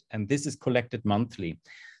sediment, and this is collected monthly.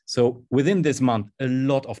 So within this month, a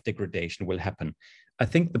lot of degradation will happen. I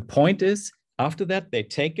think the point is, after that, they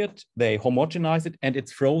take it, they homogenize it, and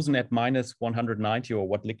it's frozen at minus 190 or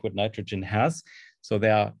what liquid nitrogen has. So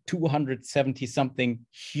there are 270 something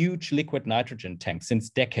huge liquid nitrogen tanks since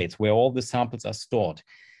decades where all the samples are stored.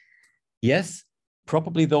 Yes,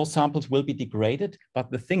 probably those samples will be degraded,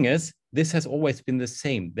 but the thing is, this has always been the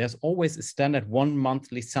same. There's always a standard 1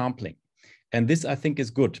 monthly sampling. And this, I think,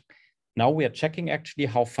 is good. Now we are checking actually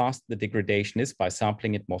how fast the degradation is by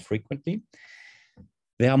sampling it more frequently.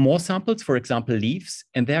 There are more samples, for example, leaves,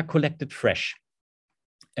 and they are collected fresh.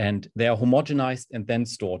 And they are homogenized and then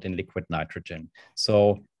stored in liquid nitrogen.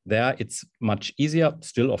 So there it's much easier.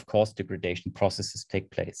 Still, of course, degradation processes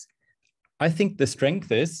take place. I think the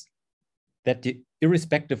strength is that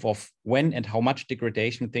irrespective of when and how much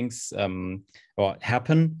degradation things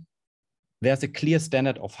happen, there's a clear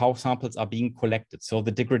standard of how samples are being collected. So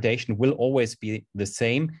the degradation will always be the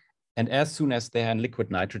same. And as soon as they're in liquid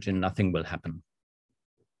nitrogen, nothing will happen.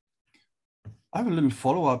 I have a little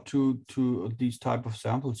follow-up to these type of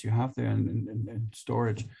samples you have there in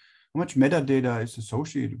storage. How much metadata is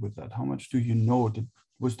associated with that? How much do you know?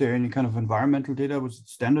 Was there any kind of environmental data? Was it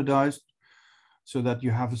standardized so that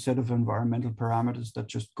you have a set of environmental parameters that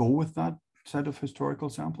just go with that set of historical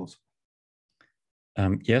samples?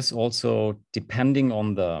 Yes, also depending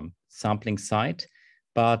on the sampling site,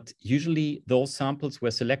 but usually those samples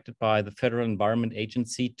were selected by the Federal Environment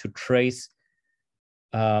Agency to trace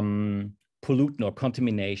pollutant or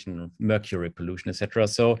contamination, mercury pollution, etc.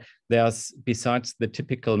 So there's, besides the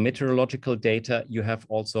typical meteorological data, you have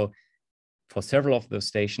also, for several of those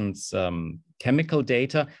stations, chemical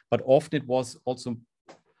data, but often it was also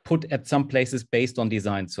put at some places based on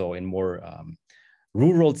design. So in more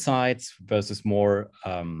rural sites versus more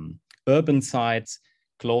urban sites,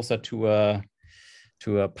 closer to a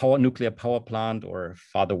nuclear power plant or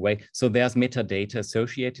farther away. So there's metadata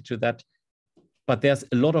associated to that. But there's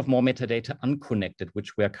a lot of more metadata unconnected,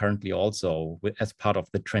 which we are currently also, as part of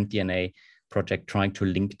the Trend DNA project, trying to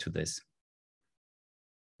link to this.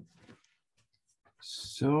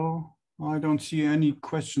 So I don't see any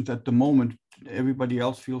questions at the moment. Everybody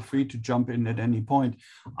else feel free to jump in at any point.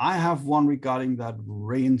 I have one regarding that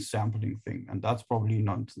rain sampling thing, and that's probably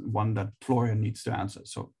not one that Florian needs to answer.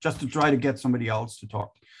 So just to try to get somebody else to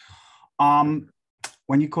talk.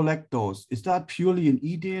 When you collect those, is that purely an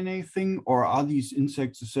eDNA thing, or are these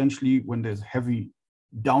insects essentially, when there's heavy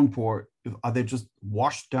downpour, are they just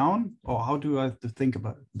washed down, or how do I have to think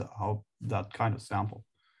about how that kind of sample?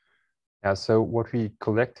 Yeah, so what we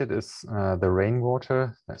collected is the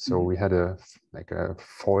rainwater. So we had a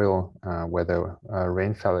foil where the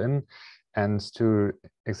rain fell in. And to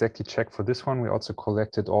exactly check for this one, we also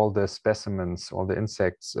collected all the specimens, all the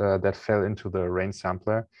insects that fell into the rain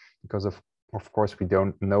sampler, because of course, we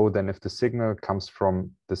don't know then if the signal comes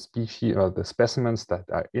from the species or the specimens that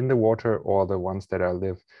are in the water or the ones that are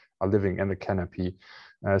living in the canopy.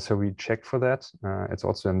 So we checked for that. It's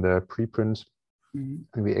also in the preprint. And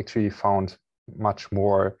we actually found much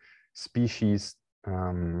more species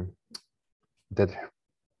that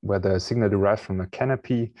where the signal derived from the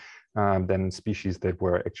canopy than species that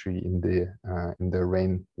were actually in the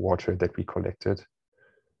rainwater that we collected.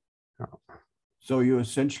 So you're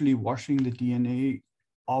essentially washing the DNA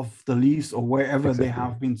of the leaves or wherever Exactly. they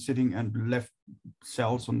have been sitting and left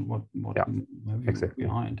cells on what Yeah, have you exactly.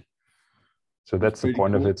 behind. So that's the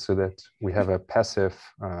point cool. of it, so that we have a passive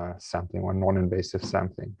sampling or non-invasive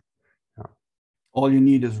sampling. Yeah. All you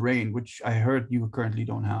need is rain, which I heard you currently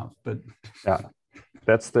don't have, but yeah,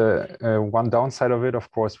 that's the one downside of it. Of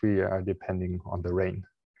course, we are depending on the rain.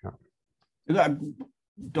 Yeah.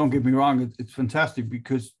 Don't get me wrong, it's fantastic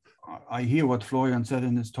because I hear what Florian said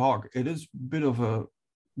in his talk. It is a bit of a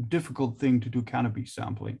difficult thing to do canopy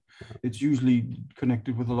sampling. It's usually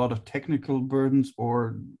connected with a lot of technical burdens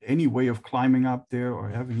or any way of climbing up there or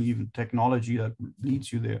having even technology that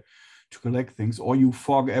leads you there to collect things, or you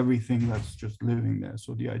fog everything that's just living there.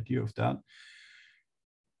 So the idea of that.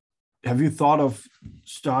 Have you thought of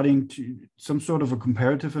starting to some sort of a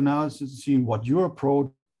comparative analysis, seeing what your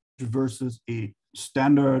approach versus a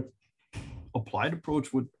standard applied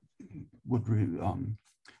approach would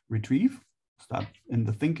retrieve? Is that in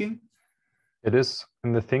the thinking? It is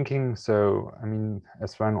in the thinking. So, I mean,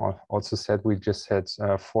 as Ryan also said, we just had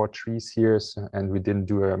 4 trees here, and we didn't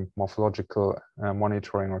do a morphological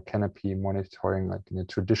monitoring or canopy monitoring like in a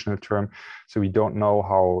traditional term. So we don't know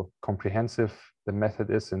how comprehensive the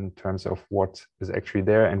method is in terms of what is actually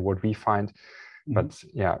there and what we find. Mm-hmm. But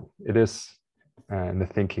yeah, it is in the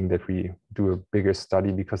thinking that we do a bigger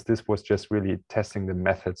study, because this was just really testing the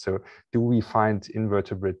method. So do we find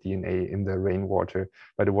invertebrate DNA in the rainwater?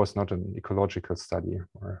 But it was not an ecological study,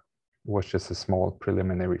 or it was just a small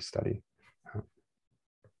preliminary study.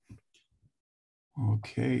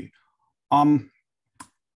 Okay.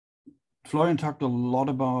 Florian talked a lot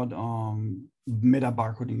about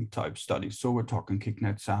metabarcoding type studies. So we're talking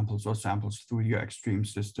Ecconet samples or samples through your Extreme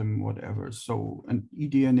system, whatever. So an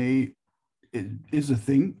eDNA is a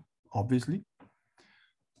thing, obviously.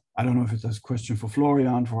 I don't know if it's a question for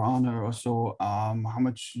Florian, for Anna or so. How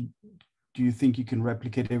much do you think you can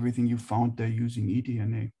replicate everything you found there using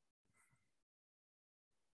eDNA?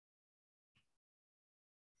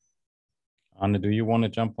 Anna, do you want to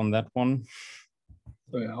jump on that one?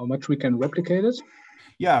 How much we can replicate it?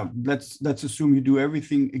 Yeah, let's assume you do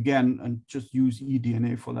everything again and just use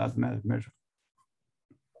eDNA for that measure.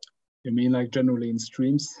 You mean like generally in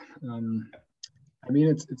streams? I mean,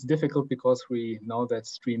 it's difficult because we know that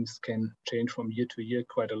streams can change from year to year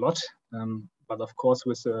quite a lot. But of course,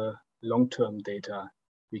 with long-term data,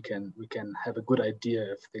 we can have a good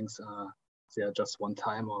idea if things are just one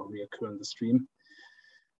time or reoccur in the stream.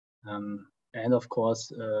 And of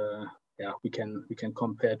course, yeah, we can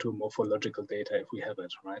compare to morphological data if we have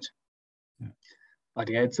it, right? Yeah. But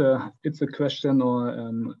yeah, it's a question,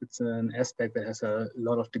 or it's an aspect that has a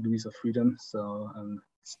lot of degrees of freedom. So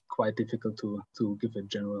it's quite difficult to give a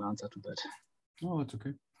general answer to that. Oh, that's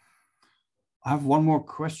okay. I have one more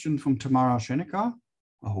question from Tamara Schenecker.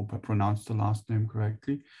 I hope I pronounced the last name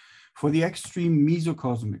correctly. For the extreme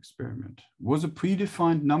mesocosm experiment, was a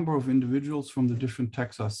predefined number of individuals from the different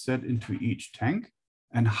taxa set into each tank?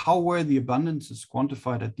 And how were the abundances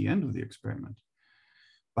quantified at the end of the experiment?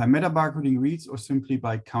 By metabarcoding reads or simply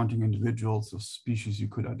by counting individuals of species you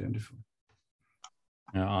could identify?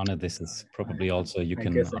 Anna, this is probably also you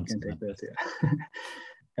can. I guess I can take that.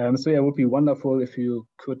 Yeah. So yeah, it would be wonderful if you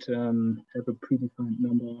could have a predefined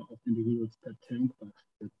number of individuals per tank, but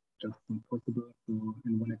that's just not possible. So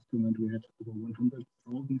in one experiment we had over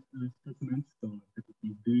 100,000 specimens, so that would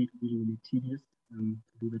be really, really tedious to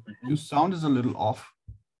do that by hand. Your sound is a little off.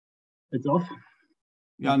 It's off?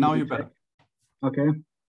 Yeah, now you're better. Okay.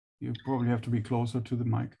 You probably have to be closer to the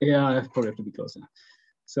mic. Yeah, I probably have to be closer.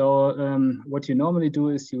 So what you normally do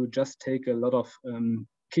is you just take a lot of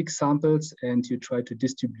kick samples and you try to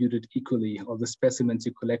distribute it equally, all the specimens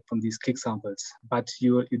you collect from these kick samples. But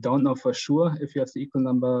you don't know for sure if you have the equal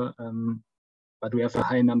number, but we have a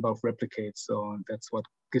high number of replicates. So that's what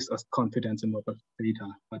gives us confidence in what data.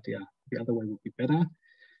 But yeah, the other way would be better.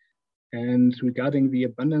 And regarding the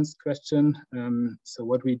abundance question, so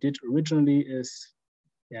what we did originally is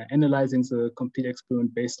analyzing the complete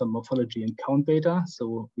experiment based on morphology and count data.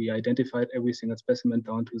 So we identified every single specimen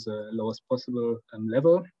down to the lowest possible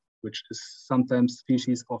level, which is sometimes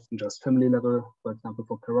species, often just family level, for example,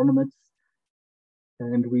 for chironomids.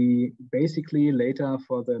 And we basically later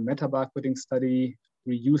for the metabarcoding study,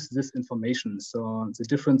 we used this information. So the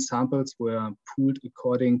different samples were pooled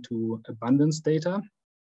according to abundance data.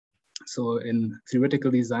 So in theoretical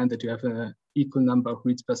design that you have an equal number of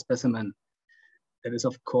reads per specimen. That is,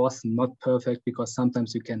 of course, not perfect because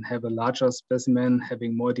sometimes you can have a larger specimen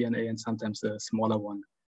having more DNA and sometimes a smaller one.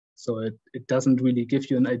 So it doesn't really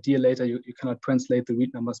give you an idea later. You cannot translate the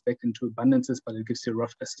read numbers back into abundances, but it gives you a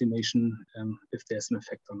rough estimation if there's an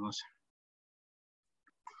effect or not.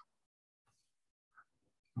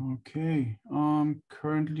 Okay,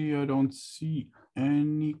 currently I don't see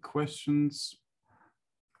any questions.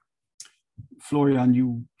 Florian,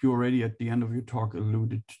 you already at the end of your talk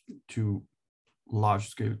alluded to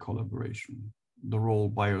large-scale collaboration, the role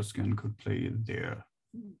bioscan could play there.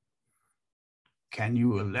 Can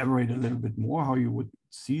you elaborate a little bit more how you would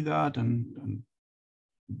see that, and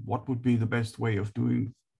what would be the best way of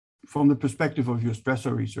doing from the perspective of your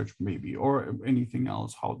stressor research maybe, or anything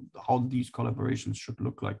else, how these collaborations should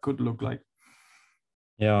look like, could look like?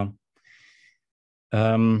 Yeah.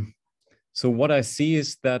 So what I see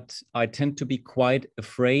is that I tend to be quite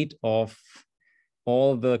afraid of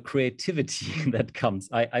all the creativity that comes.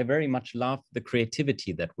 I very much love the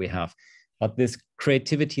creativity that we have, but this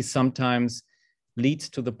creativity sometimes leads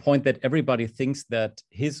to the point that everybody thinks that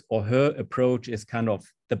his or her approach is kind of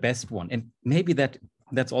the best one. And maybe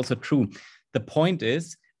that's also true. The point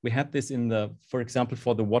is, we had this in the, for example,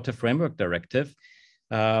 for the Water Framework Directive,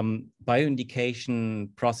 bioindication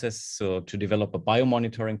process, so to develop a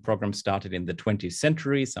biomonitoring program started in the 20th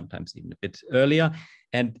century, sometimes even a bit earlier.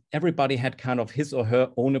 And everybody had kind of his or her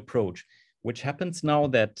own approach, which happens now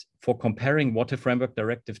that for comparing Water Framework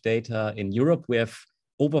Directive data in Europe, we have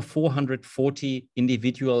over 440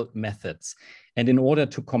 individual methods. And in order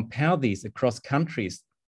to compare these across countries,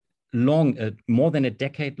 more than a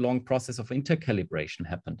decade-long process of intercalibration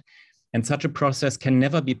happened. And such a process can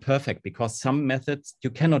never be perfect because some methods you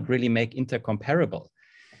cannot really make intercomparable.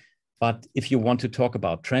 But if you want to talk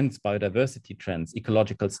about trends, biodiversity trends,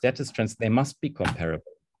 ecological status trends, they must be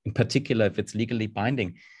comparable, in particular if it's legally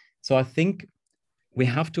binding. So I think we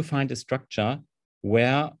have to find a structure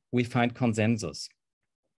where we find consensus,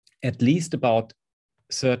 at least about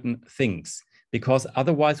certain things, because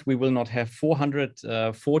otherwise we will not have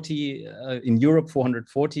 440 in Europe,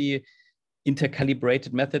 440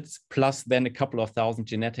 intercalibrated methods, plus then a couple of thousand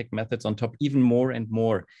genetic methods on top, even more and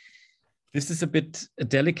more. This is a bit a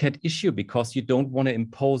delicate issue because you don't want to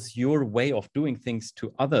impose your way of doing things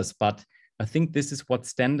to others, but I think this is what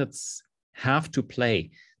standards have to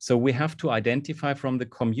play. So we have to identify from the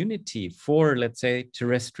community for, let's say,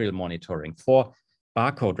 terrestrial monitoring, for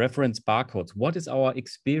barcode, reference barcodes, what is our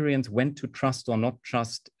experience, when to trust or not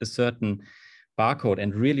trust a certain barcode,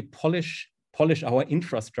 and really polish our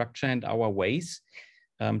infrastructure and our ways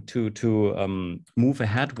to move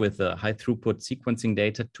ahead with the high throughput sequencing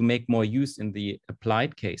data to make more use in the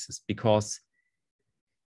applied cases. Because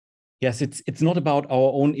yes, it's not about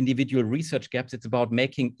our own individual research gaps, it's about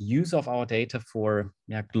making use of our data for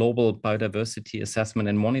global biodiversity assessment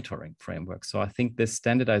and monitoring framework. So I think this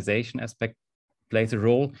standardization aspect plays a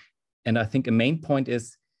role. And I think a main point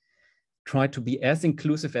is try to be as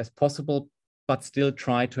inclusive as possible, but still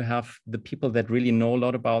try to have the people that really know a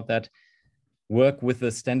lot about that work with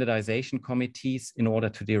the standardization committees in order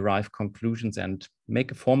to derive conclusions and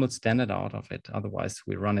make a formal standard out of it. Otherwise,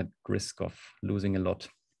 we run at risk of losing a lot.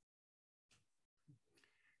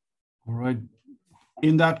 All right.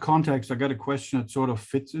 In that context, I got a question that sort of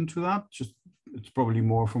fits into that. Just it's probably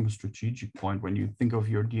more from a strategic point when you think of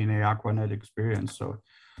your DNAqua-Net experience. So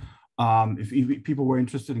if people were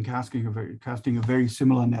interested in casting a very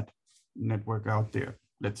similar network out there,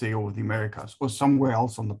 let's say over the Americas or somewhere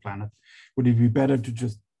else on the planet, would it be better to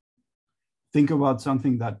just think about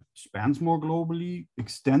something that spans more globally,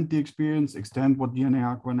 extend the experience, extend what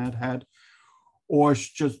DNAqua-Net had, or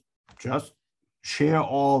just share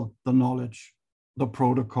all the knowledge, the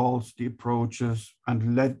protocols, the approaches,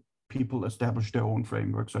 and let people establish their own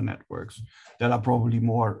frameworks or networks that are probably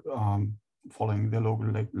more following the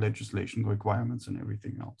local legislation requirements and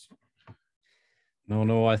everything else?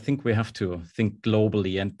 No, I think we have to think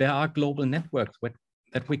globally, and there are global networks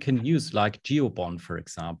that we can use, like GeoBond, for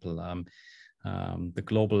example, the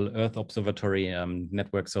Global Earth Observatory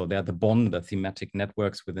network. So they're the BON, the thematic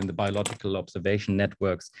networks within the biological observation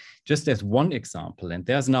networks, just as one example. And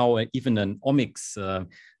there's now even an omics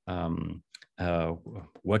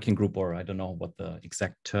working group, or I don't know what the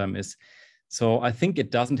exact term is. So I think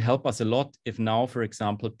it doesn't help us a lot if now, for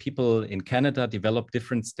example, people in Canada develop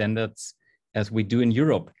different standards as we do in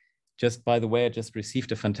Europe. Just by the way, I just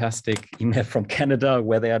received a fantastic email from Canada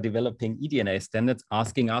where they are developing eDNA standards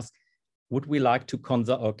asking us, would we like to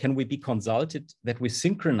consult, or can we be consulted that we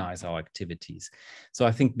synchronize our activities? So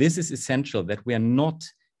I think this is essential, that we are not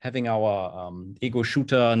having our ego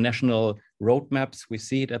shooter national roadmaps. We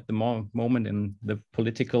see it at the moment in the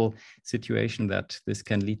political situation that this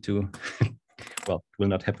can lead to, well, it will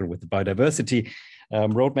not happen with the biodiversity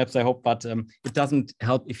roadmaps, I hope, but it doesn't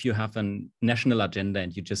help if you have a national agenda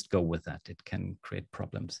and you just go with that. It can create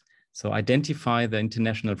problems. So identify the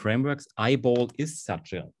international frameworks. IBOL is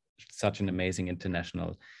such an amazing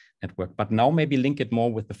international network, but now maybe link it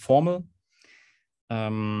more with the formal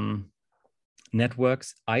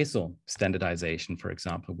networks. ISO standardization, for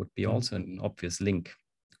example, would be also an obvious link.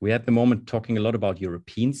 We at the moment talking a lot about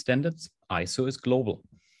European standards. ISO is global.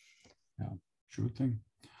 Yeah, sure thing.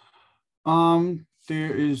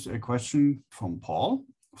 There is a question from Paul.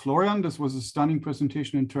 Florian, this was a stunning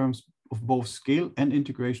presentation in terms of both scale and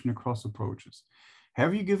integration across approaches.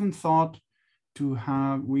 Have you given thought to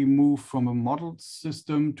have we move from a modeled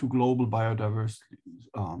system to global biodiversity,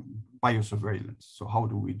 biosurveillance? So how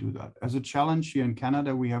do we do that? As a challenge here in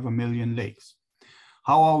Canada, we have 1 million lakes.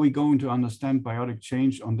 How are we going to understand biotic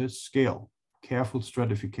change on this scale? Careful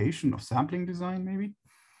stratification of sampling design, maybe?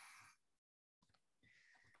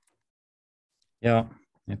 Yeah,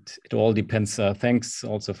 it all depends. Thanks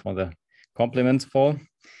also for the compliments, Paul.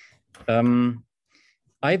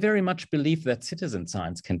 I very much believe that citizen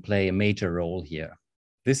science can play a major role here.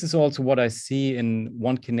 This is also what I see in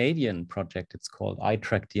one Canadian project. It's called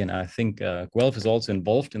iTrack and I think Guelph is also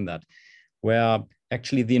involved in that, where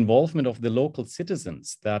actually the involvement of the local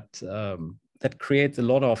citizens that creates a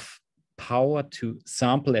lot of power to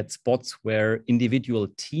sample at spots where individual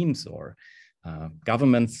teams or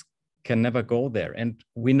governments can never go there. And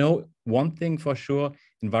we know one thing for sure,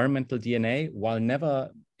 environmental DNA, while never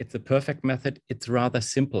it's a perfect method, it's rather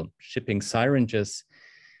simple. Shipping syringes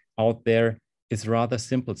out there is rather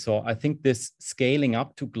simple. So I think this scaling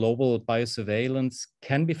up to global biosurveillance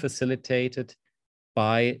can be facilitated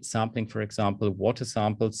by sampling, for example, water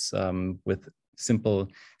samples with simple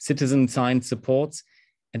citizen science supports.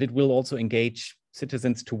 And it will also engage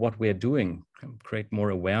citizens to what we're doing, create more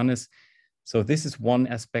awareness. So this is one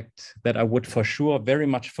aspect that I would for sure very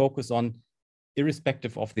much focus on,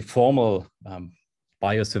 irrespective of the formal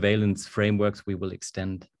biosurveillance frameworks we will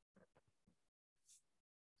extend.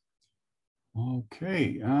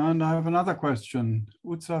 Okay, and I have another question.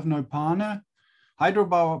 Utsav Neupane.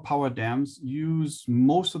 Hydropower dams use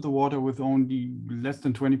most of the water with only less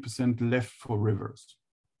than 20% left for rivers.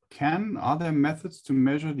 Are there methods to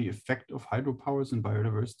measure the effect of hydropowers in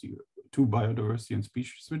biodiversity, to biodiversity and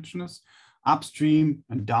species richness, upstream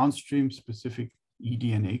and downstream specific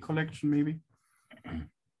eDNA collection maybe?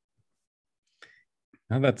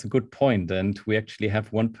 Now that's a good point. And we actually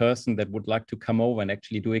have one person that would like to come over and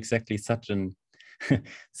actually do exactly such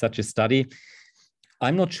a study.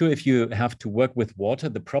 I'm not sure if you have to work with water.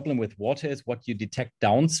 The problem with water is what you detect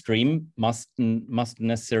downstream must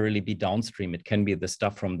necessarily be downstream. It can be the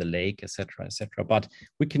stuff from the lake, etc., etc. But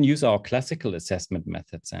we can use our classical assessment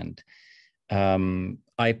methods. And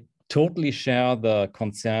I totally share the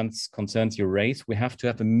concerns you raise. We have to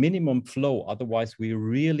have a minimum flow. Otherwise, we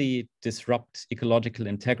really disrupt ecological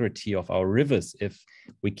integrity of our rivers if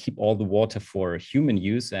we keep all the water for human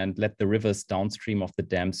use and let the rivers downstream of the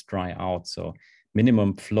dams dry out. So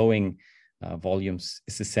minimum flowing volumes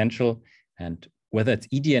is essential. And whether it's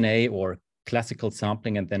eDNA or classical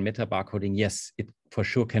sampling and then metabarcoding, yes, it for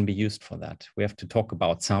sure can be used for that. We have to talk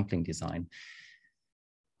about sampling design.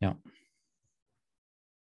 Yeah.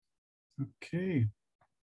 Okay.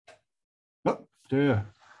 Oh, there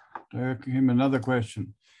came another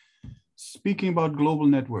question. Speaking about global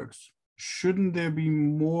networks, shouldn't there be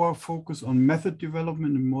more focus on method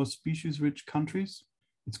development in more species-rich countries?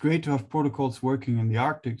 It's great to have protocols working in the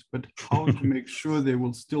Arctic, but how to make sure they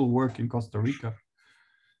will still work in Costa Rica?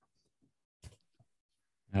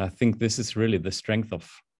 I think this is really the strength of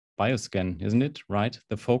Bioscan, isn't it? Right?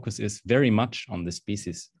 The focus is very much on the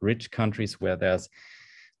species-rich countries where there's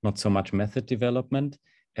not so much method development.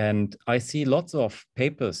 And I see lots of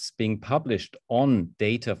papers being published on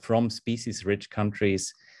data from species-rich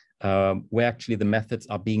countries where actually the methods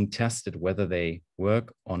are being tested, whether they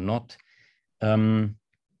work or not.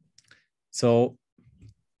 So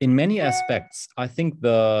in many aspects, I think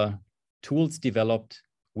the tools developed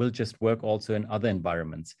will just work also in other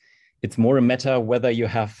environments. It's more a matter whether you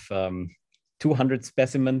have 200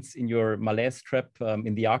 specimens in your malaise trap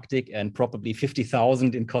in the Arctic and probably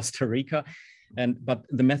 50,000 in Costa Rica. But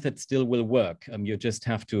the method still will work. You just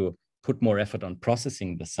have to put more effort on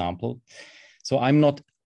processing the sample. So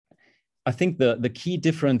I think the key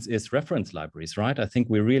difference is reference libraries, right? I think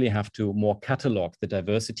we really have to more catalog the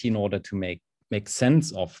diversity in order to make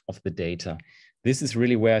sense of the data. This is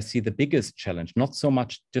really where I see the biggest challenge, not so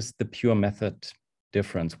much just the pure method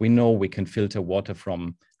difference. We know we can filter water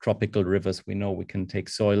from tropical rivers. We know we can take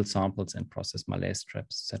soil samples and process malaise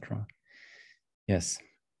traps, etc. Yes.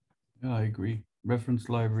 Yeah, I agree. Reference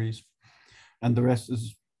libraries. And the rest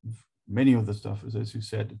is, many of the stuff is, as you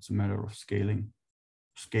said, it's a matter of scaling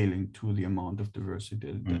to the amount of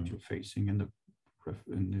diversity that you're facing in the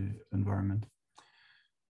environment.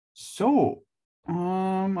 So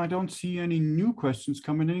I don't see any new questions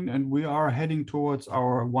coming in, and we are heading towards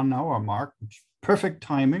our 1 hour mark, which is perfect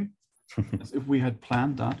timing, as if we had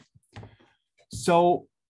planned that. So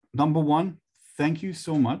number one, thank you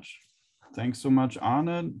so much. Thanks so much, Arne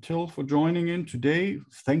and Till, for joining in today.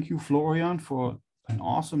 Thank you, Florian, for an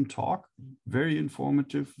awesome talk. Very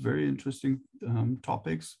informative, very interesting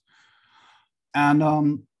topics. And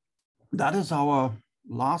that is our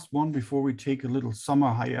last one before we take a little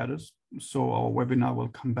summer hiatus. So our webinar will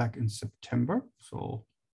come back in September. So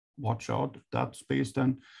watch out that space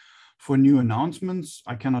then for new announcements.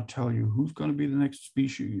 I cannot tell you who's going to be the next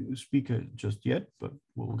speaker just yet, but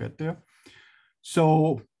we'll get there.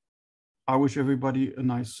 So I wish everybody a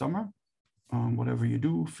nice summer. Whatever you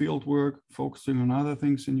do, field work, focusing on other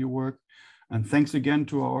things in your work. And thanks again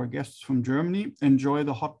to our guests from Germany. Enjoy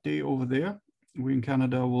the hot day over there. We in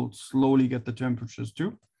Canada will slowly get the temperatures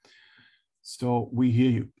too. So we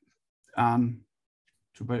hear you. And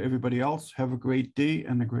to everybody else, have a great day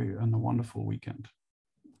and a wonderful weekend.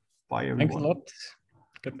 Bye, everyone. Thanks a lot.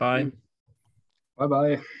 Goodbye.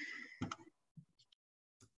 Bye-bye.